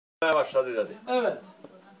başladı dedi. Evet.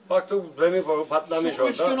 Baktık demir boru patlamış Şu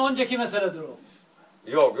 3 orada. gün önceki meseledir o.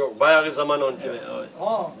 Yok bayağı zaman önce. Evet.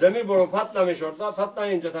 Ha. Demir boru patlamış orada.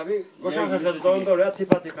 Patlayınca tabii koşan herkes dondu oraya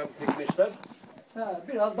tipa dikmişler.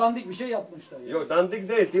 Biraz dandik bir şey yapmışlar. Yani. Yok dandik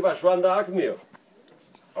değil tipa şu anda akmıyor.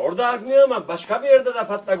 Orada akmıyor ama başka bir yerde de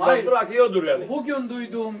patlak vardır akıyordur yani. Bugün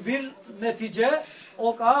duyduğum bir netice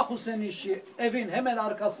Oka Hüseyin işi evin hemen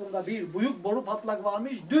arkasında bir büyük boru patlak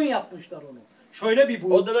varmış. Dün yapmışlar onu. Şöyle bir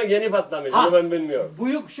boru. O demek yeni patlamış onu ben bilmiyorum.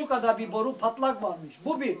 Büyük şu kadar bir boru patlak varmış.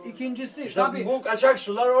 Bu bir. İkincisi İşte tabii. bu kaçak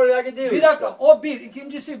sular oraya gidiyor Bir dakika işte. o bir.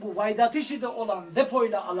 İkincisi bu Vaydatişi'de olan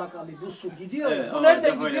depoyla alakalı bu su gidiyor. Evet, Bu nereden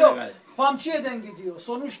depoyla gidiyor? alakalı. Famçiye'den gidiyor.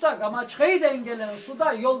 Sonuçta Gamaçka'yı gelen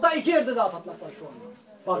suda yolda 2 yerde daha patlak var şu anda.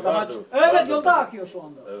 Bak Vardır, evet vardır yolda tabii. akıyor şu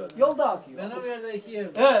anda. Evet. Yolda akıyor. Benim yerde 2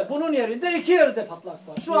 yerde. Evet bunun yerinde 2 yerde patlak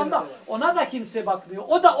var. Şu anda ona da kimse bakmıyor.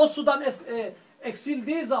 O da o sudan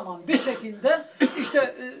eksildiği zaman bir şekilde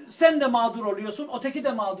işte sen de mağdur oluyorsun, öteki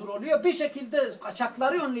de mağdur oluyor. Bir şekilde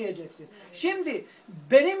kaçakları önleyeceksin. Şimdi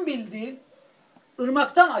benim bildiğim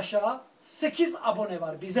ırmaktan aşağı 8 abone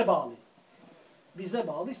var bize bağlı. Bize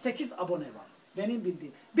bağlı 8 abone var. Benim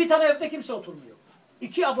bildiğim. Bir tane evde kimse oturmuyor.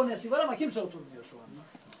 2 abonesi var ama kimse oturmuyor şu anda.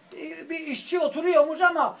 Bir işçi oturuyormuş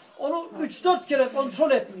ama onu 3-4 kere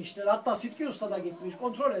kontrol etmişler. Hatta Sıtkı Usta da gitmiş,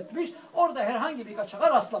 kontrol etmiş. Orada herhangi bir kaçağa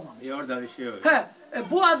rastlamamış. Orada bir şey yok.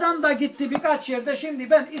 Bu adam da gitti birkaç yerde.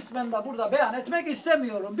 Şimdi ben ismen de burada beyan etmek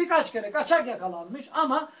istemiyorum. Birkaç kere kaçak yakalanmış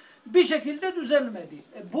ama bir şekilde düzelmedi.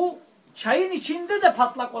 Bu çayın içinde de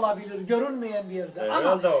patlak olabilir görünmeyen bir yerde.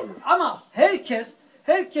 Ama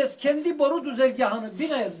herkes kendi boru düzergahını bir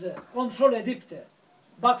nebze kontrol edip de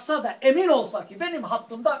baksa da emin olsa ki benim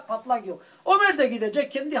hattımda patlak yok. Ömer de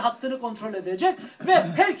gidecek kendi hattını kontrol edecek ve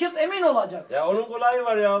herkes emin olacak. Ya onun kolayı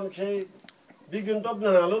var ya bir gün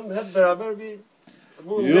toplanalım hep beraber bir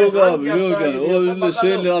yok abi yok yani o öyle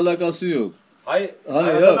şeyle alakası yok. Hayır,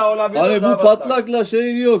 hani bu patlakla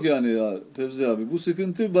şey yok yani ya Fevzi abi bu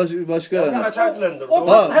sıkıntı başka yani. Bu kaçaklandır.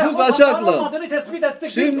 Bu kaçakla. Tespit ettik.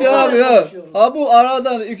 Şimdi abi ya bu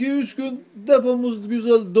aradan 2-3 gün depomuz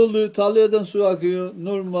güzel dolu tarladan su akıyor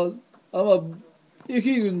normal ama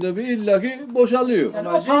 2 günde bir illaki boşalıyor. Yani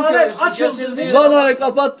o paralel açıldı. Vanayı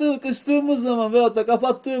kıstığımız zaman veyahut da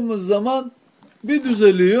kapattığımız zaman bir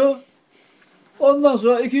düzeliyor. Ondan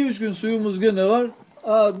sonra 2-3 gün suyumuz gene var.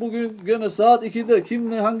 Bugün gene saat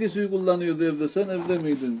 2'de hangi suyu kullanıyordu evde? Sen evde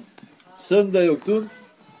miydin? Sen de yoktun.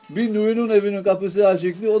 Bir Nuri'nin evinin kapısı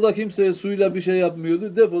açıktı. O da kimseye suyla bir şey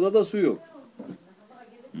yapmıyordu. Depoda da su yok.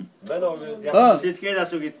 Ben o Sıtkı'ya da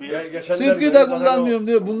su gitmiyor. Sıtkı da kullanmıyorum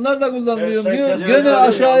diyor. Bunlar da kullanmıyorum diyor. Gene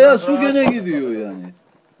aşağıya su gene gidiyor yani.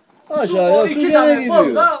 Aşağıya su gene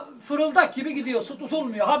gidiyor. Da fırıldak gibi gidiyor. Su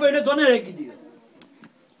tutulmuyor. Ha böyle dönerek gidiyor.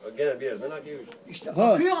 Gene bir yerden akıyor. İşte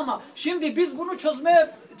akıyor ama şimdi biz bunu çözmeye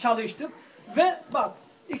çalıştık ve bak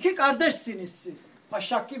 2 kardeşsiniz siz.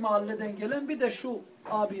 Başakki mahalleden gelen bir de şu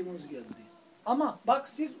abimiz geldi. Ama bak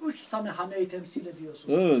siz 3 tane haneyi temsil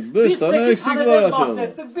ediyorsunuz. Evet 5 tane eksik var aşağıda.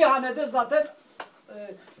 Bahsettik. Bir hanede zaten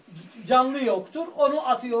canlı yoktur. Onu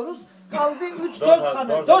atıyoruz. Kaldı 3-4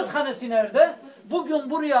 hane. 4 hanesi nerede? Bugün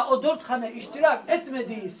buraya o 4 hane iştirak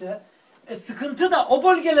etmediyse sıkıntı da o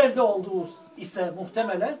bölgelerde olduğu ise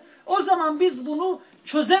muhtemelen o zaman biz bunu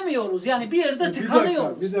çözemiyoruz. Yani bir yerde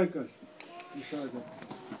tıkanıyoruz. Bir dakika. Müsaade.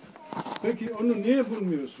 Peki onu niye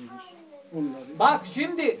bulmuyorsunuz? Onları? Bak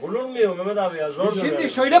şimdi bulunmuyor Mehmet abi ya zor. Şimdi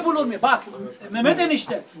şöyle bulunmuyor. Bak Mehmet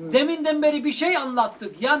enişte deminden beri bir şey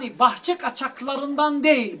anlattık. Yani bahçe kaçaklarından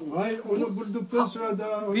değil bu. Hayır onu bulduktan sonra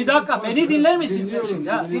da... Bir dakika beni dinler misin sen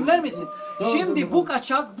şimdi? Dinler misin? Şimdi bu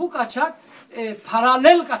kaçak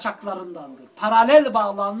paralel kaçaklarındandır. Paralel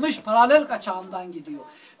bağlanmış paralel kaçağından gidiyor.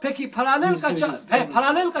 Peki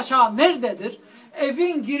paralel kaçağı nerededir?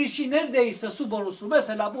 Evin girişi neredeyse su borusu.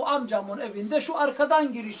 Mesela bu amcamın evinde şu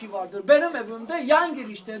arkadan girişi vardır. Benim evimde yan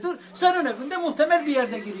giriştedir. Senin evinde muhtemel bir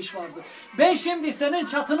yerde giriş vardır. Ben şimdi senin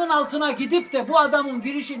çatının altına gidip de bu adamın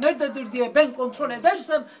girişi nerededir diye ben kontrol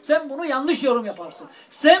edersem sen bunu yanlış yorum yaparsın.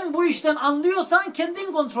 Sen bu işten anlıyorsan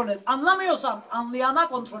kendin kontrol et. Anlamıyorsan anlayana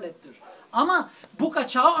kontrol ettir. Ama bu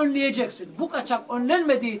kaçağı önleyeceksin. Bu kaçak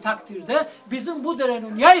önlenmediği takdirde bizim bu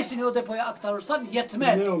derenin yayısını o depoya aktarırsan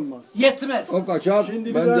yetmez. Ne olmaz? Yetmez. O kaçak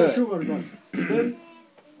Şimdi ben bir daha de şu var bak. Ben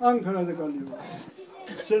Ankara'da kalıyorum.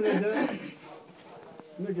 Senede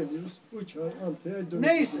ne geliyoruz? 3 ay, 6 ay dönüp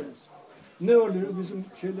Neyse. gidiyoruz. Ne oluyor? Bizim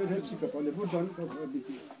şeyler hepsi kapalı. Buradan kapalı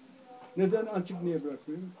bitiyor. Neden açık niye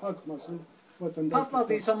bırakıyorum? Akmasın. Vatandaş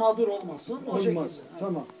Patladıysa mağdur olmasın. O olmaz. şekilde.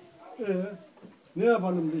 Tamam. Ne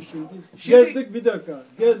yapalım biz şimdi? Şimdi- Geldik bir dakika.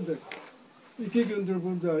 Geldik. 2 gündür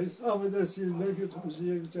buradayız. Affedersiniz ne götümüzü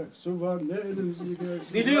yıkacak su var ne elimizi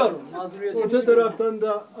yıkayacak. Biliyorum. Mağduriyeti Öte biliyorum. taraftan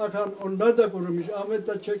da akan onlar da kurumuş. Ahmet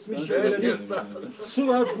de çekmiş şöyle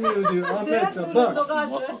su akmıyor diyor. Ahmet de bak.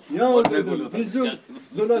 Ya dedim bizim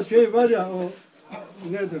dola şey var ya o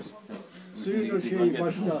nedir? Suyun o şeyi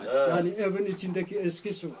başta. Yani evin içindeki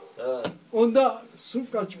eski su. Onda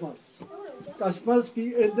su kaçmaz. Kaçmaz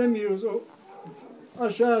ki edemiyoruz o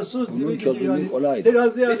aşağı su dibi gidiyor yani.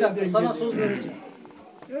 Terazi Bir dakika halinden sana geliyor. söz vereceğim.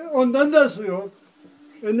 Ondan da su yok.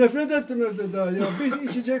 Nefret ettim evde daha ya. Bir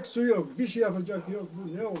içecek su yok. Bir şey yapacak yok.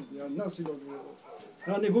 Bu ne oldu ya? Nasıl oluyor?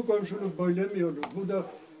 Yani bu komşuluk böyle mi olur? Bu da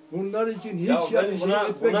bunlar için hiç Ya ben yani buna, şey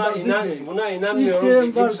etmek lazım değil. buna inanmıyorum İsteyen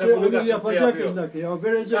ki kimse varsa bunu onu kasıtlı yapacak yapıyor. illa ki ya.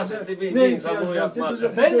 Verecek Kasıtlı bir ne insan bunu ihtiyaç varsa yapmaz. bize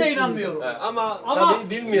Ben de vereceksiniz. inanmıyorum. Ama Ama tabii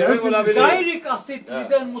bilmiyorum nasıl olabilir. gayri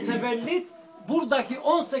kasıtliden mütevellit buradaki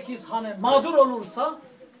 18 hane mağdur olursa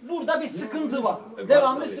burada bir sıkıntı var.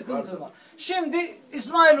 Devamlı tabii, sıkıntı var. Şimdi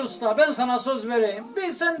İsmail Usta ben sana söz vereyim.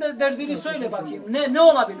 Bir sen de derdini söyle bakayım. Ne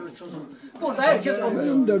olabilir çözüm? Burada herkes konuşuyor.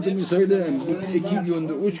 Benim derdimi söyleyeyim. 2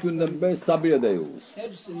 gündür, 3 günden beri sabır ediyoruz.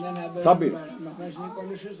 Hepsinden haberim Sabir. var. Bak ben şimdi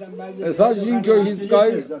konuşursam bazı... Esas Jinköy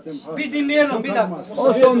Hiskay, Zaten Bir dinleyelim bir dakika.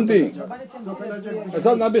 o sondi. dokunacak bir şey.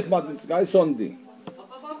 Esas Nabih Matinskay sondi.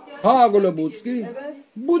 Ha Golobutski,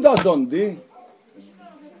 bu da sondi.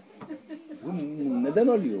 Bu neden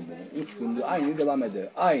oluyor bu? 3 gündür aynı devam eder.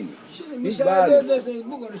 Aynı. Şimdi Hiç müsaade bari. ederseniz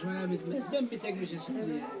bu konuşmalar bitmez. Ben bir tek bir şey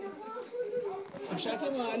söyleyeyim.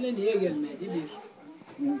 Aşağıdaki mahalle niye gelmedi?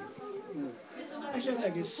 Bir.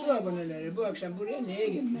 Aşağıdaki su aboneleri bu akşam buraya niye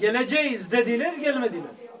gelmedi? Geleceğiz dediler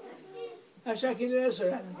gelmediler. Aşağıdakilere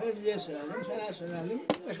soralım, Ferdi'ye soralım, sana soralım.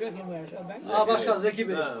 Başka kim var aşağıda? Ben. Aa başka Zeki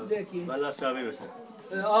Bey. Zeki. Allah sahabe versin.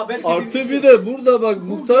 Belki Artı bir de burada bak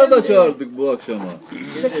muhtara da çağırdık bu akşama.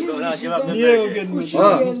 8 Ona cevap kişiden Niye o gelmiş?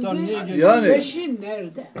 Ha. Muhtar niye gelmiş? Yani 5'i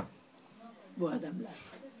nerede? Bu adamlar.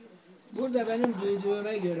 Burada benim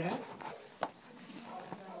duyduğuma göre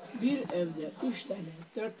bir evde 3 tane,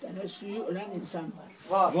 4 tane suyu olan insan var.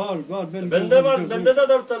 Var. Bende var, bende de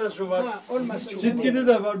 4 tane su var. Ha, olmasın. Sitki'de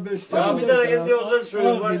de var 5 tane. Ya bir tane kendi özel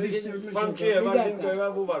suyum var, geliştirmiş Pamçı'ya Bir var, dakika. Jinköy'e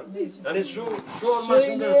var, bu var. Yani su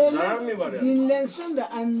olmasında zarar mı var yani? Dinlensin de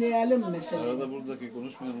anlayalım mesela. arada buradaki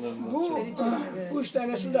konuşmayanlardan Bu 3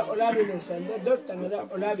 tane su da olabilir sende, 4 tane de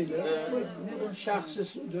olabilir. Bu şahsi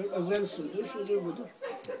sudur, özel sudur, şudur budur.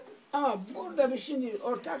 Ama burada bir şimdi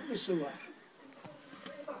ortak bir su var.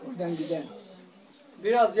 Buradan giden.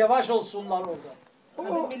 biraz yavaş olsunlar orada.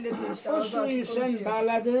 O suyu sen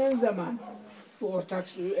bağladığın zaman bu ortak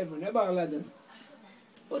suyu evine bağladın.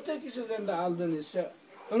 Öteki sudan da aldın ise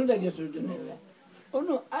onu da götürdün eve.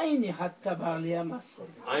 Onu aynı hatta bağlayamazsın.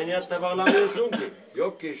 Aynı hatta bağlamıyorsun ki.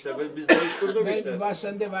 Yok ki işte, biz değiştirdik işte. Ben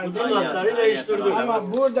sende var. Bütün hatları değiştirdik.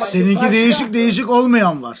 Ama burada Seninki değişik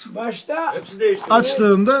olmayan var. Başta Hepsi değiştirecek.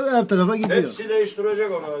 Açtığında her tarafa gidiyor. Hepsi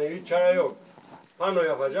değiştirecek onu, hani hiç çare yok. Pano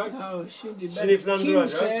yapacak. ya şimdi ben Sınıflandıracak.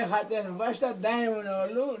 kimseye hatta başta dayımın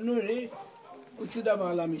oğlu Nuri uçu da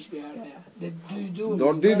bağlamış bir araya. De, duydum.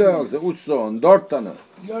 Dördü de yoksa 3 son, 4 tane.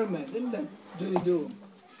 Görmedim de duydum.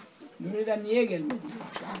 Nuri'den niye gelmedi?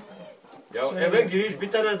 Ya eve giriş bir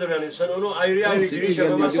tanedir yani. Sen onu ayrı ayrı Hepsi giriş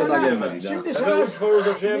gelmedi, yapamazsın. o da yani. gelmedi. Şimdi Eve sana 3 konu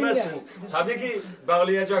döşeyemezsin. Tabii ki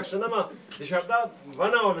bağlayacaksın ama dışarıda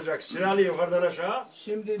vana olacak. Sıralı yukarıdan aşağı.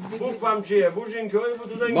 şimdi Bu Pamçı'ya, bu Jinköy, bu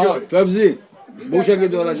Dudenköy. Bak Fevzi, bu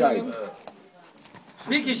şekilde olacak.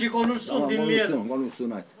 Bir kişi konuşsun Tamam dinleyelim.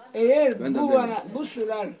 konuşsun hadi. eğer Ben de bu derim. vana, bu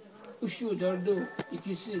sular üçü dördü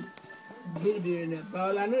ikisi birbirine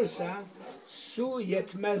bağlanırsa su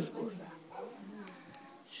yetmez burada.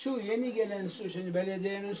 Şu yeni gelen su, şimdi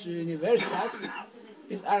belediyenin suyunu versek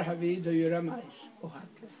biz Arhavi'yi doyuramayız o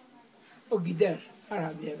hatla. O gider.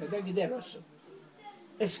 Arhavi'ye kadar gider o su.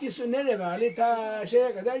 Eski su nereye bağlı? Ta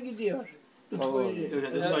şeye kadar gidiyor.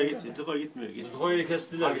 Öyle tıka gitmiyor. Dudenkoy'u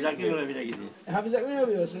kestiler. Hafizakin oraya bile gidiyor. Hafıza ne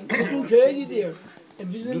yapıyorsun? Bütün köye gidiyor.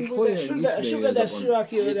 Bizim burada Lütfo'ya şurada şu gitmiyor kadar zaman. su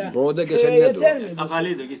akıyor da. Burada Köye geçen ne yeter dur? mi? bu su?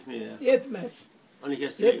 Akali de gitmiyor ya. Yetmez. Onu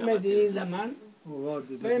kestiriyor. Yetmediği zaman O var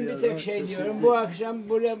dedi. ben bir tek şey diyorum. Bu akşam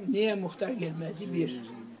buraya niye muhtar gelmedi? Bir.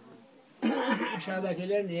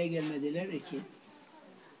 Aşağıdakiler niye gelmediler? İki.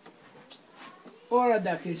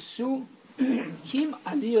 Oradaki su kim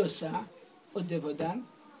alıyorsa o depodan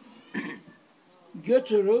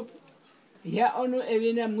götürüp ya onu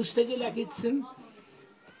evine müstakil gitsin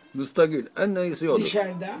Müstakil, en iyisi olur.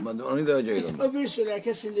 dışarıda. Ben de onu diyeceğim. Öbür sular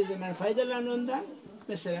kesildiği zaman faydalan ondan.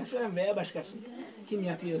 Mesela sen veya başkası. Kim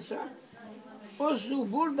yapıyorsa. O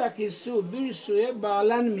su, buradaki su bir suya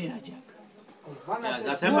bağlanmayacak. Ya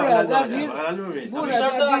zaten Burada bağlanıyor. bir- Bağlanıyor mu?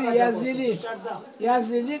 Burada bir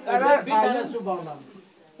yazılı karar Bir tane alın. su bağlandı.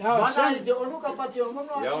 Ya sen onu kapatıyorum,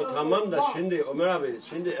 onu Ya tamam da şimdi Ömer abi,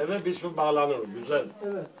 şimdi eve bir su bağlanır, güzel.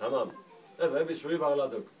 Evet. Tamam. Eve bir suyu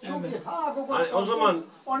bağladık. Çünkü ha bu Hani o zaman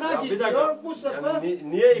ona ya bir gidiyor, dakika, bu sefer yani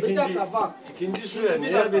niye bir dakika bak. ikinci suya Bir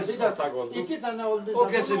niye dakika, biz bir dakika. ortak olduk? 2 tane oldu. O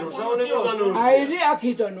kesilirse onu kullanırız. ayrı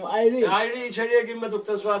akit onu ayrı. Ayrı içeriye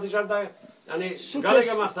girmedikten sonra dışarıda yani Su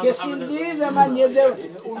galegemaktan kesildiği zaman yerde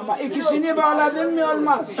ama ikisini bağladın mı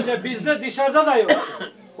olmaz. İşte bizde dışarıda da yok.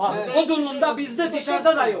 Bak o durumda bizde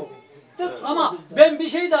dışarıda da yok. Ama ben bir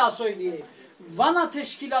şey daha söyleyeyim. Vana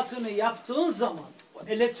teşkilatını yaptığın zaman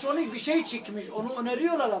elektronik bir şey çıkmış onu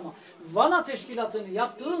öneriyorlar ama vana teşkilatını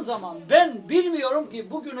yaptığın zaman ben bilmiyorum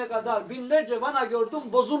ki bugüne kadar binlerce vana gördüm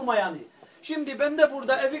bozulmayanı. Şimdi bende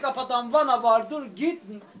burada evi kapatan vana vardır git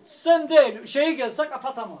sen değil şey gelse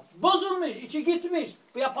kapatamaz. Bozulmuş içi gitmiş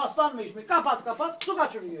ya paslanmış mı kapat su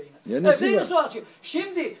kaçırıyor yine. Yenisi Yine var. su açıyor.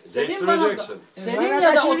 Şimdi senin vananda Değiştireceksin. senin Vana ya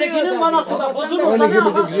da kaçırıyor ötekinin tabii. vanası da Ama sen bozulursa de- ne 12,5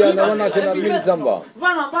 yapar? yani Suyu vana kaçırıyor. açılan Bilmez. bilirsen var.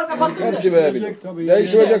 Vanam var kapattın. Hepsi verebilir. Tabii.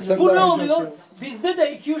 Değiştireceksen Bu ne daha. oluyor? Bizde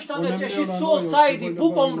de 2-3 tane Önemli çeşit olan su o, yoksa olsaydı böyle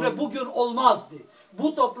bu kongre bağırma. bugün olmazdı.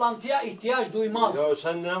 Bu toplantıya ihtiyaç duymaz. Ya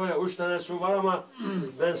sen ne yapıyorsun? 3 tane su var ama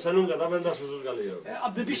ben senin kadar ben de susuz kalıyorum.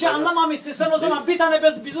 Abi bir şey anlamamışsın sen o zaman bir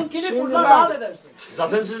tane bizimkini Şimdi buradan bak. rahat edersin.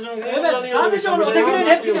 Zaten sizin Evet sadece onu ötekinin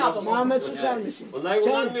hepsini at o zaman. Muhammed susar mısın? Onları Sen,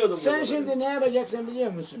 kullanmıyordum sen bunları. şimdi ne yapacaksın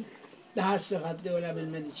biliyor musun? Daha sıhhatli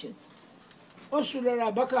olabilmen için. O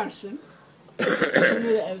sulara bakarsın. Şunu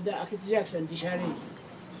evde akıtacaksın dışarıyı.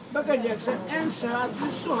 Bakacaksın en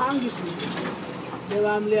sıhhatli su hangisi?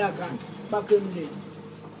 Devamlı akan, bakımlı.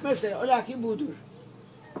 Mesela ola ki budur.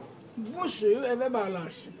 Bu suyu eve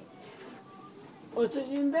bağlarsın.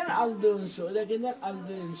 Ötekinden aldığın su, ötekinden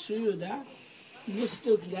aldığın suyu da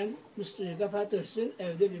muslukla musluğu kapatırsın,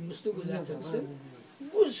 evde bir musluk uzatırsın.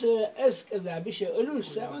 Bu su eskaza bir şey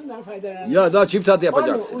ölürse ondan faydalanırsın. Ya da çift hat Onu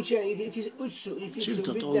yapacaksın. üç su, iki Çift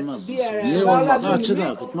su at bir, olmaz. bir araya Niye olmaz? bağladın Açıda mı,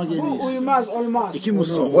 akıtmak en bu iyisi. uymaz olmaz. 2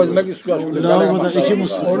 musluk. Koymak istiyor. Lavaboda 2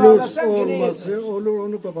 musluk. Olur, Bağlasan gene olması, yetmez. olur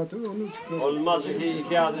onu kapatır, onu çıkar. Olmaz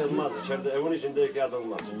iki adı olmaz. İçeride evin içinde iki adı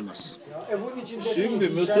olmaz. Şimdi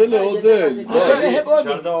mesele o değil. Mesele hep odur.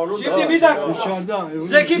 Dışarıda olur da. Şimdi bir dakika. Dışarıda. evin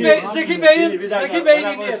Zeki içinde- Bey, Zeki Bey'in, Bir dakika, Zeki Bey'i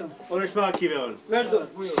bana dinleyelim. konuşmak gibi olur. Ver dur.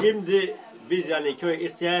 Şimdi biz yani köy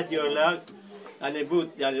ihtiyaç olarak yani bu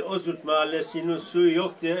yani Ozurt Mahallesi'nin suyu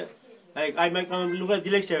yoktu. Yani kaymakamlığa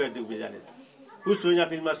dilekçe verdik biz yani. Bu suyun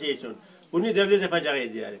yapılması için. Bunu devlet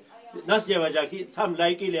yapacaktı yani. Nasıl yapacak ki? Tam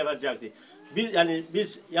layıkıyla yapacaktı.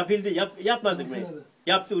 Biz yapıldı, yapmadık mı?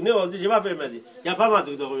 Yaptık, ne oldu? Cevap vermedi.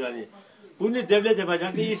 Yapamadık doğru yani. Bunu devlet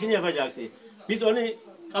yapacaktı, iyisini yapacaktı. Biz onu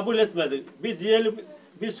kabul etmedik.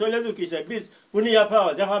 Biz söyledik işte, biz bunu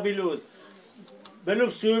yapabiliyoruz.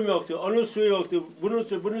 Benim suyum yoktu, onun suyu yoktu,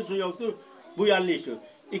 bunun suyu yoktu. Bu yanlıştı.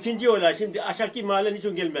 İkinci olay şimdi aşağıki mahalle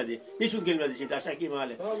niçin gelmedi? Niçin gelmedi şimdi aşağıki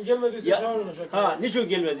mahalle? Tamam gelmediyse çağırın hocam. Ha niçin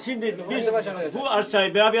gelmedi? Şimdi biz bu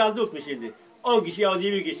arsayı beraber aldık mı şimdi? 10 kişi ya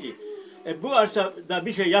 20 kişi. Bu arsada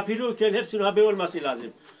bir şey yapılırken hepsinin haberi olması lazım.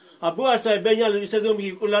 Ha bu arsayı ben yalnız istediğim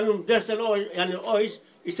gibi kullanırım dersen o yani o iş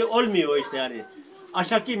işte olmuyor işte yani.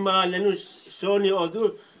 Aşağıki mahallenin sonu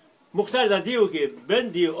odur. Muhtar da diyor ki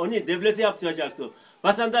ben diyor onu devlete yaptıracaktım.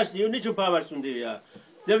 Vatandaş diyor niçin para versin diyor ya.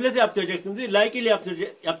 Devlete yaptıracaktım diyor, layıkıyla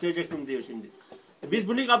yaptıracaktım diyor şimdi. Biz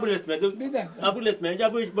bunu kabul etmedik. Bir dakika. Kabul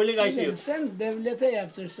etmeyince bu iş böyle kaçıyor. Sen devlete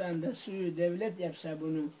yaptırsan da suyu devlet yapsa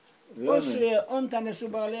bunu. O Yani. suya 10 tane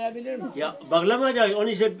su bağlayabilir misin? Ya bağlamayacak,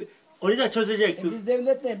 onu da çözecektik. Biz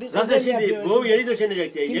devlet ne? Biz Zaten özel şimdi yapıyoruz. bu yeni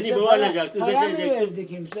döşenecekti. Kimse Yeni bu para alacaktı, mı döşenecekti. verdi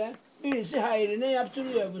kimse? Birisi hayrine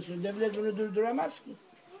yaptırıyor bu su. Devlet bunu durduramaz ki.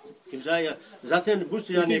 Kimse ya. Zaten bu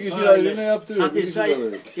su yani İki kişi parayla ayrına yaptırıyor, bir kişi satılsa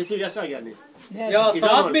böyle. kesin yasak yani. Ne Ya İdam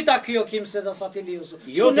saat var. mi takıyor kimse de satılıyorsun?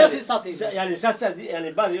 Su Yok nasıl yani, satılıyor? yani satsa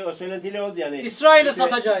yani bazı o söylentiler oldu yani. İsrail'e İşte-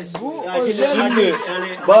 satacağız. Bu Ya şimdi özel hacı, Şimdi, yani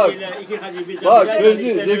bak, hacıyla iki hacı biz Bak yani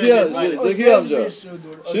Fevzi, istemiyoruz. Zeki amca.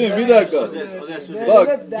 Şimdi bir dakika. Bak,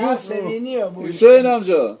 Devlet daha bu- seviniyor bu Hüseyin işten.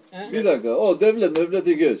 amca. Bir dakika. O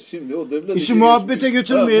devleti geç. Şimdi o devlet İşi muhabbete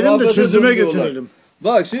götürmeyelim de çözüme götürelim.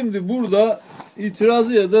 Bak şimdi burada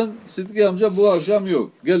itirazı eden Sıtkı amca bu akşam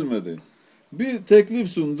yok. Gelmedi. Bir teklif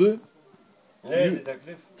sundu. Neydi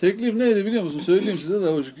teklif? Teklif neydi biliyor musun? Söyleyeyim size de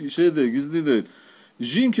o şey değil, gizli değil.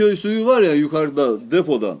 Jinköy suyu var ya yukarıda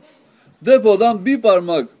depodan. Depodan bir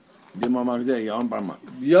parmak, Bir mamak değil, yan parmak.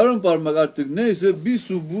 yarım parmak artık neyse bir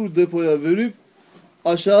su bu depoya verip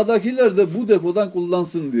aşağıdakiler de bu depodan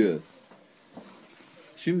kullansın diye.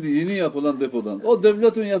 Şimdi yeni yapılan depodan. O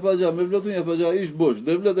devletin yapacağı iş boş.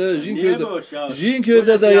 Devlet eğer Niye boş ya? Jinköy'de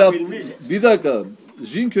de Burası yaptı. yapılmış. Bir dakika.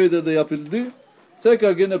 Jinköy'de de yapıldı.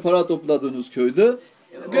 Tekrar gene para topladınız köyde.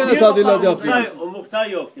 Gene tadilat yapıyor. O muhtar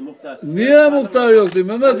yoktu muhtar. Niye muhtar yoktu?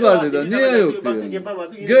 Mehmet vardı da. Niye yoktu Baktık yani?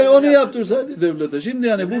 yapamadık. Gel onu yaptırsaydı devlete. Şimdi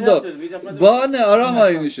yani burada bahane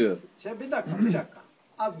aramayın işi. Şey bir dakika.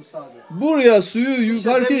 Az müsaade. Buraya suyu Bir şey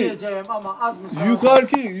yukarı demeyeceğim ama az müsaade.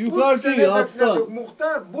 yukarı sene hattan. bekledik.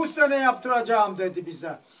 Muhtar bu sene yaptıracağım dedi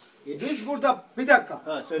bize. Biz burada bir dakika.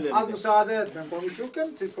 Ha, söyle Az bir de. müsaade et ben konuşurken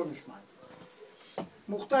siz konuşmayın.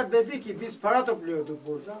 Muhtar dedi ki biz para topluyorduk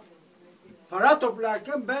burada. Para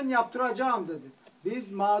toplarken ben yaptıracağım dedi.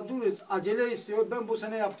 Biz mağduruz, acele istiyor, ben bu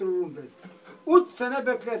sene yaptırırım dedi. 3 sene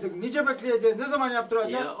bekledik. Nice bekleyeceğiz? Ne zaman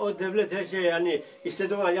yaptıracak? Ya o devlet her şey yani istediği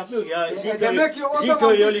zaman yapmıyor ki ya. demek ki o zaman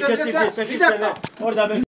Ziköy yolu biz devlete- kesildi 8 Bir dakika. sene. Orada